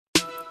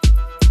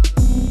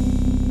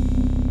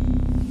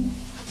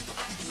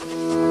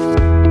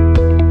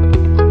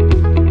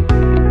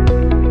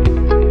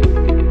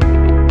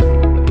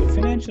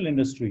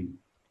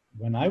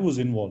when I was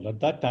involved at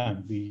that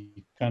time,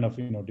 we kind of,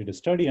 did a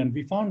study, and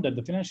we found that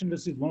the financial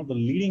industry is one of the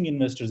leading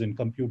investors in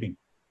computing,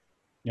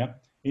 yeah,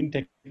 in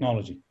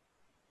technology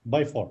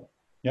by far,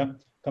 yeah,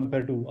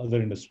 compared to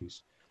other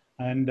industries.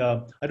 And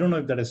I don't know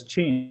if that has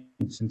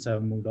changed since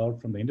I've moved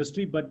out from the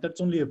industry, but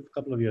that's only a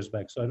couple of years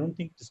back. So I don't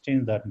think it's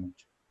changed that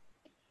much.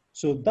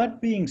 So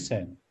that being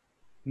said,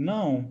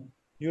 now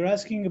you're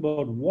asking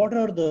about what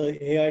are the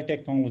AI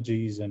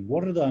technologies and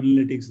what are the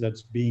analytics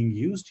that's being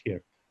used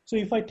here. So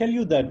if I tell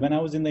you that when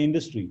I was in the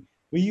industry,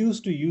 we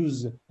used to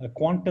use a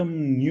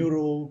quantum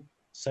neuro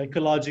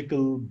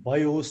psychological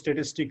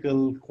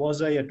biostatistical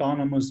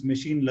quasi-autonomous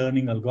machine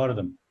learning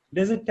algorithm.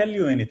 Does it tell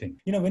you anything?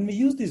 When we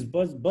use these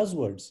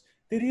buzzwords,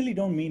 they really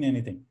don't mean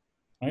anything,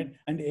 right?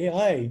 And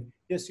AI,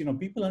 yes,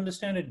 people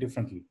understand it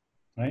differently,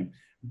 right?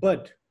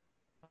 But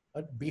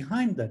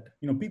behind that,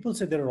 people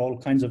say there are all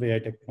kinds of AI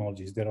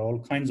technologies, there are all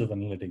kinds of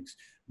analytics,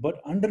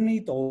 but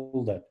underneath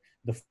all that,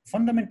 the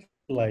fundamental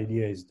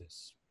idea is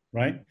this,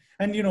 right?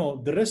 And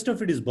the rest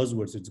of it is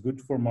buzzwords. It's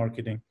good for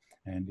marketing,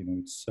 and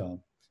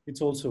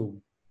it's also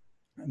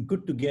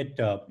good to get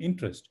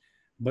interest.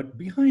 But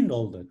behind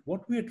all that,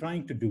 what we are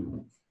trying to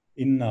do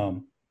in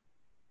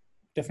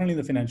definitely in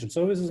the financial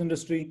services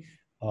industry,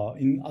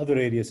 in other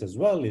areas as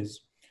well,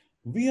 is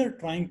we are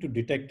trying to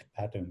detect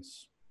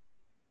patterns,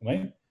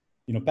 right?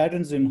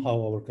 Patterns in how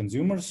our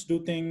consumers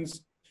do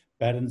things,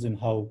 patterns in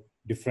how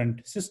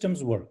different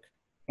systems work,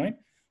 right?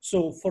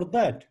 So for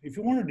that, if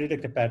you want to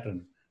detect a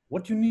pattern,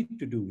 what you need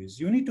to do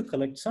is you need to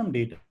collect some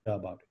data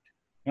about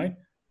it, right?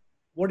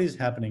 What is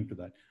happening to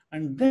that?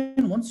 And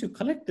then once you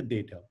collect the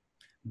data,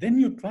 then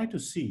you try to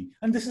see,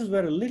 and this is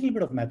where a little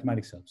bit of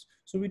mathematics helps.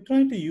 So we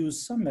try to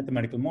use some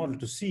mathematical model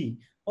to see,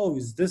 oh,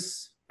 is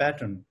this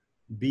pattern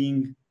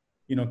being,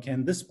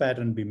 can this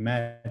pattern be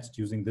matched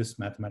using this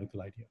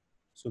mathematical idea?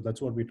 So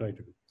that's what we try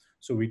to do.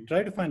 So we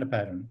try to find a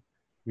pattern,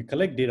 we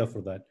collect data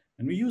for that,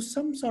 and we use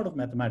some sort of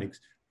mathematics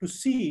to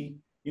see,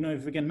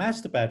 if we can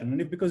match the pattern.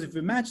 And because if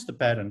we match the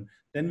pattern,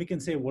 then we can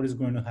say what is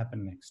going to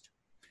happen next.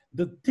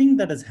 The thing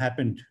that has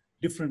happened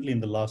differently in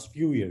the last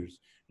few years,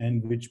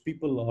 and which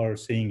people are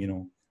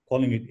saying,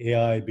 calling it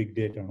AI, big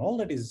data, and all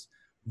that, is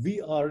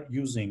we are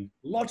using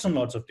lots and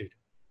lots of data.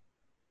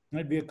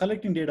 Right? We are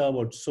collecting data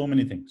about so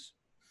many things.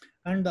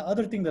 And the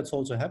other thing that's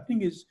also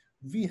happening is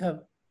we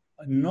have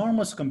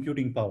enormous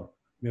computing power.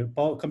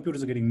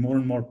 Computers are getting more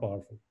and more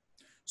powerful.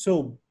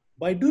 So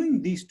by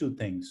doing these two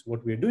things,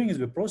 what we're doing is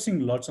we're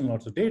processing lots and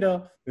lots of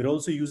data. We're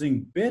also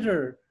using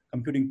better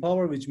computing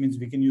power, which means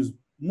we can use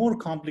more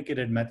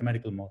complicated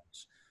mathematical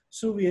models.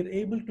 So we are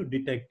able to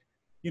detect,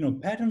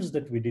 patterns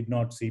that we did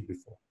not see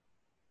before,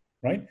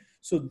 right?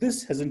 So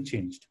this hasn't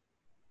changed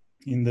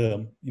in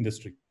the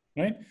industry,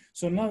 right?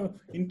 So now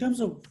in terms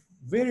of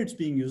where it's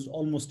being used,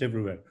 almost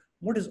everywhere.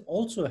 What has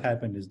also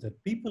happened is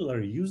that people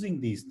are using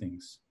these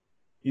things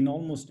in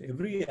almost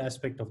every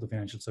aspect of the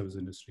financial service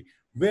industry.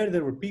 Where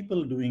there were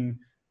people doing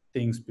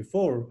things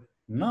before,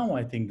 now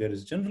I think there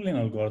is generally an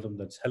algorithm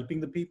that's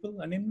helping the people.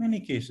 And in many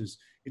cases,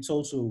 it's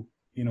also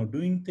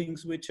doing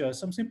things which are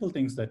some simple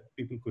things that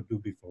people could do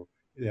before.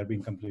 They are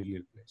being completely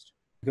replaced.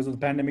 Because of the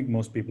pandemic,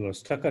 most people are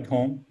stuck at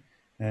home,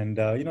 and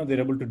they're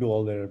able to do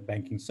all their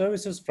banking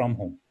services from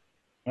home,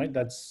 right?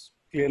 That's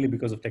clearly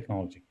because of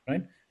technology,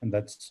 right? And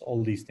that's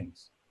all these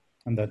things.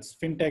 And that's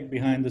fintech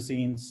behind the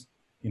scenes,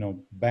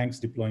 banks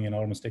deploying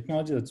enormous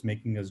technology that's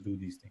making us do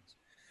these things.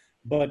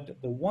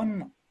 But the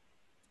one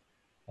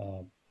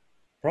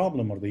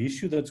problem or the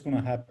issue that's going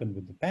to happen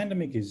with the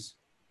pandemic is,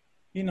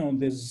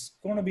 there's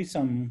going to be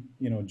some,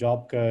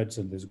 job cuts,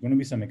 and there's going to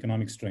be some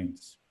economic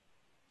strains.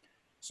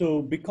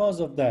 So because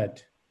of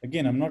that,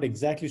 again, I'm not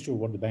exactly sure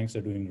what the banks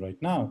are doing right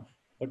now,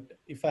 but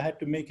if I had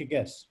to make a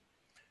guess,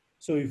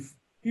 so if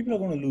people are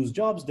going to lose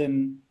jobs,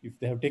 then if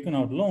they have taken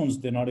out loans,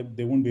 they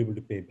won't be able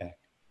to pay back.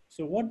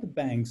 So what the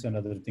banks and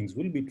other things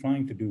will be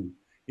trying to do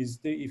is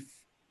they'll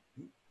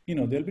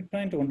be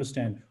trying to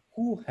understand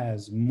who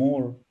has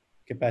more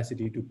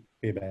capacity to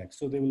pay back.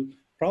 So they'll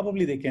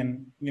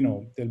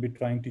be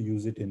trying to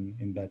use it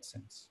in that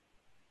sense.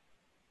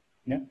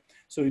 Yeah.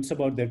 So it's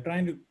about they're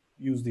trying to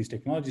use these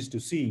technologies to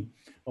see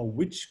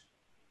which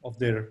of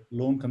their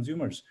loan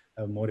consumers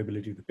have more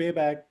ability to pay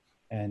back,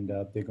 and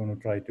they're going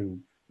to try to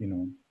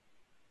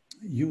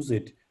use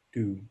it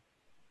to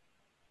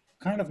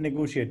kind of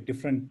negotiate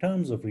different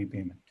terms of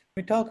repayment.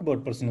 We talk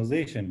about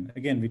personalization.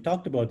 Again, we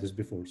talked about this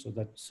before, so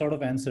that sort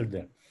of answered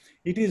there.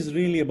 It is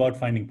really about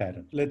finding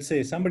patterns. Let's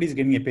say somebody's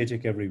getting a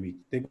paycheck every week.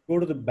 They go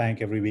to the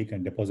bank every week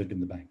and deposit in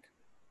the bank,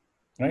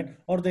 right?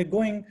 Or they're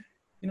going,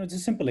 it's a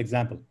simple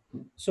example.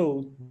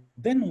 So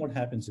then what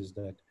happens is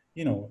that,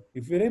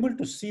 if we're able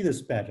to see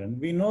this pattern,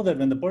 we know that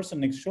when the person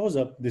next shows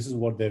up, this is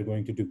what they're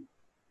going to do,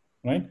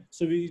 right?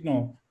 So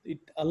it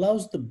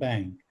allows the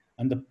bank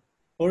and the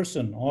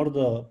person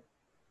or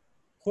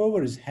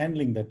whoever is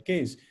handling that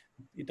case,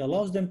 it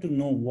allows them to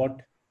know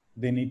what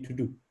they need to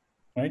do,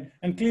 right?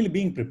 And clearly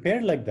being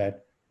prepared like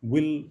that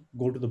will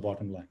go to the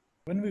bottom line.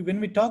 When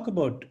we talk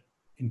about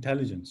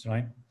intelligence,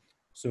 right?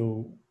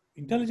 So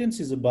intelligence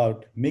is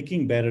about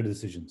making better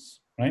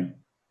decisions, right?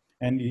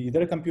 And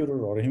either a computer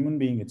or a human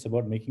being, it's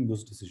about making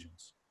those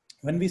decisions.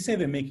 When we say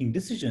we're making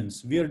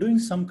decisions, we are doing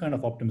some kind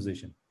of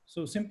optimization.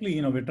 So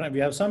simply, we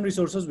have some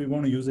resources, we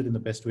want to use it in the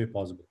best way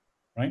possible,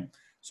 right?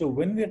 So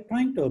when we are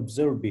trying to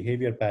observe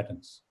behavior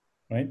patterns,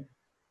 right,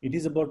 it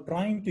is about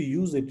trying to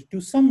use it to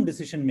some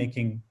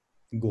decision-making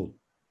goal,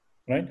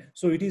 right?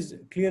 So it is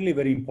clearly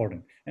very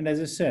important. And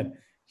as I said,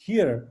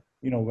 here,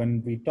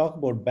 when we talk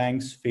about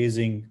banks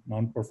phasing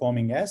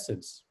non-performing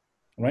assets,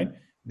 right,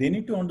 they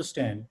need to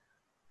understand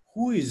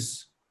who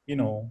is,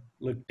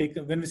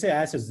 when we say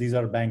assets, these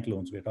are bank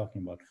loans we're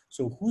talking about.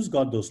 So who's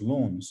got those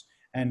loans?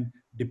 And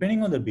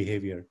depending on their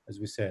behavior, as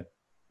we said,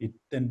 it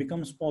then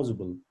becomes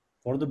possible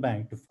for the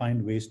bank to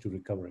find ways to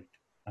recover it,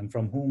 and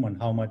from whom and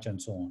how much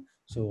and so on.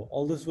 So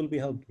all this will be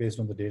helped based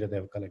on the data they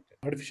have collected.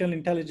 Artificial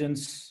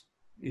intelligence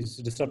is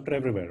disruptor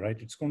everywhere, right?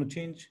 It's going to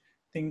change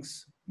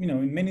things,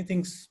 in many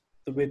things,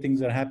 the way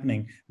things are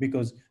happening,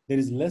 because there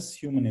is less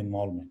human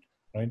involvement,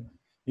 right?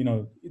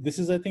 This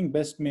is, I think,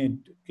 best made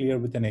clear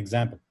with an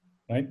example,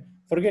 right?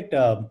 Forget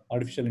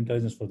artificial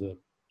intelligence for the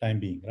time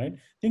being, right?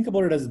 Think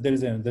about it as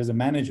there's a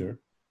manager.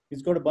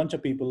 He's got a bunch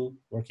of people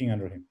working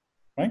under him,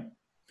 right?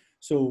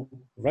 So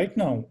right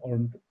now,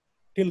 or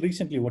till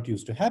recently, what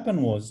used to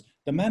happen was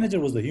the manager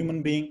was the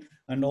human being,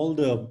 and all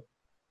the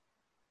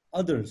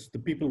others, the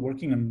people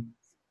working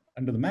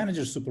under the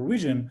manager's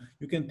supervision,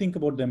 you can think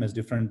about them as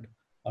different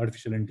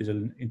artificial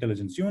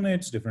intelligence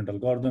units, different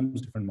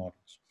algorithms, different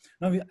models.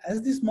 Now,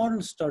 as these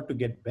models start to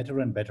get better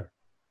and better,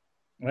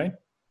 right?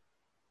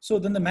 So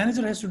then the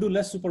manager has to do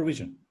less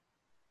supervision,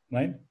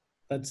 right?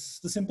 That's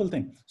the simple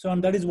thing. So,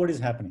 and that is what is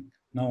happening.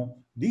 Now,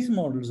 these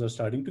models are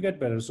starting to get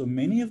better. So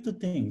many of the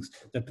things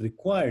that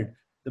required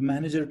the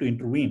manager to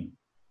intervene,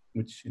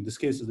 which in this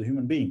case is the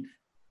human being,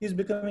 is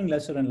becoming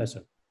lesser and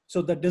lesser.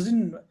 So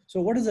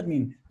what does that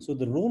mean? So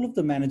the role of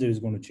the manager is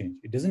going to change.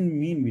 It doesn't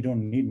mean we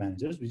don't need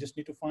managers. We just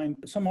need to find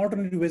some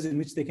alternative ways in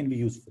which they can be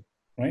useful,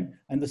 right?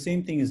 And the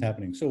same thing is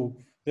happening. So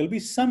there'll be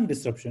some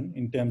disruption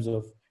in terms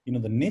of,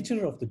 the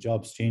nature of the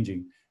jobs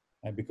changing,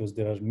 because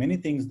there are many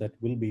things that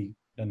will be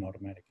done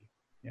automatically.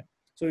 Yeah.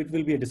 So it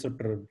will be a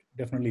disruptor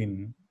definitely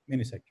in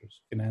many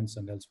sectors, finance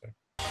and elsewhere.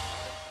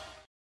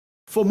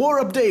 For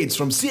more updates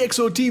from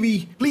CXO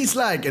TV, please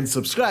like and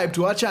subscribe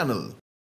to our channel.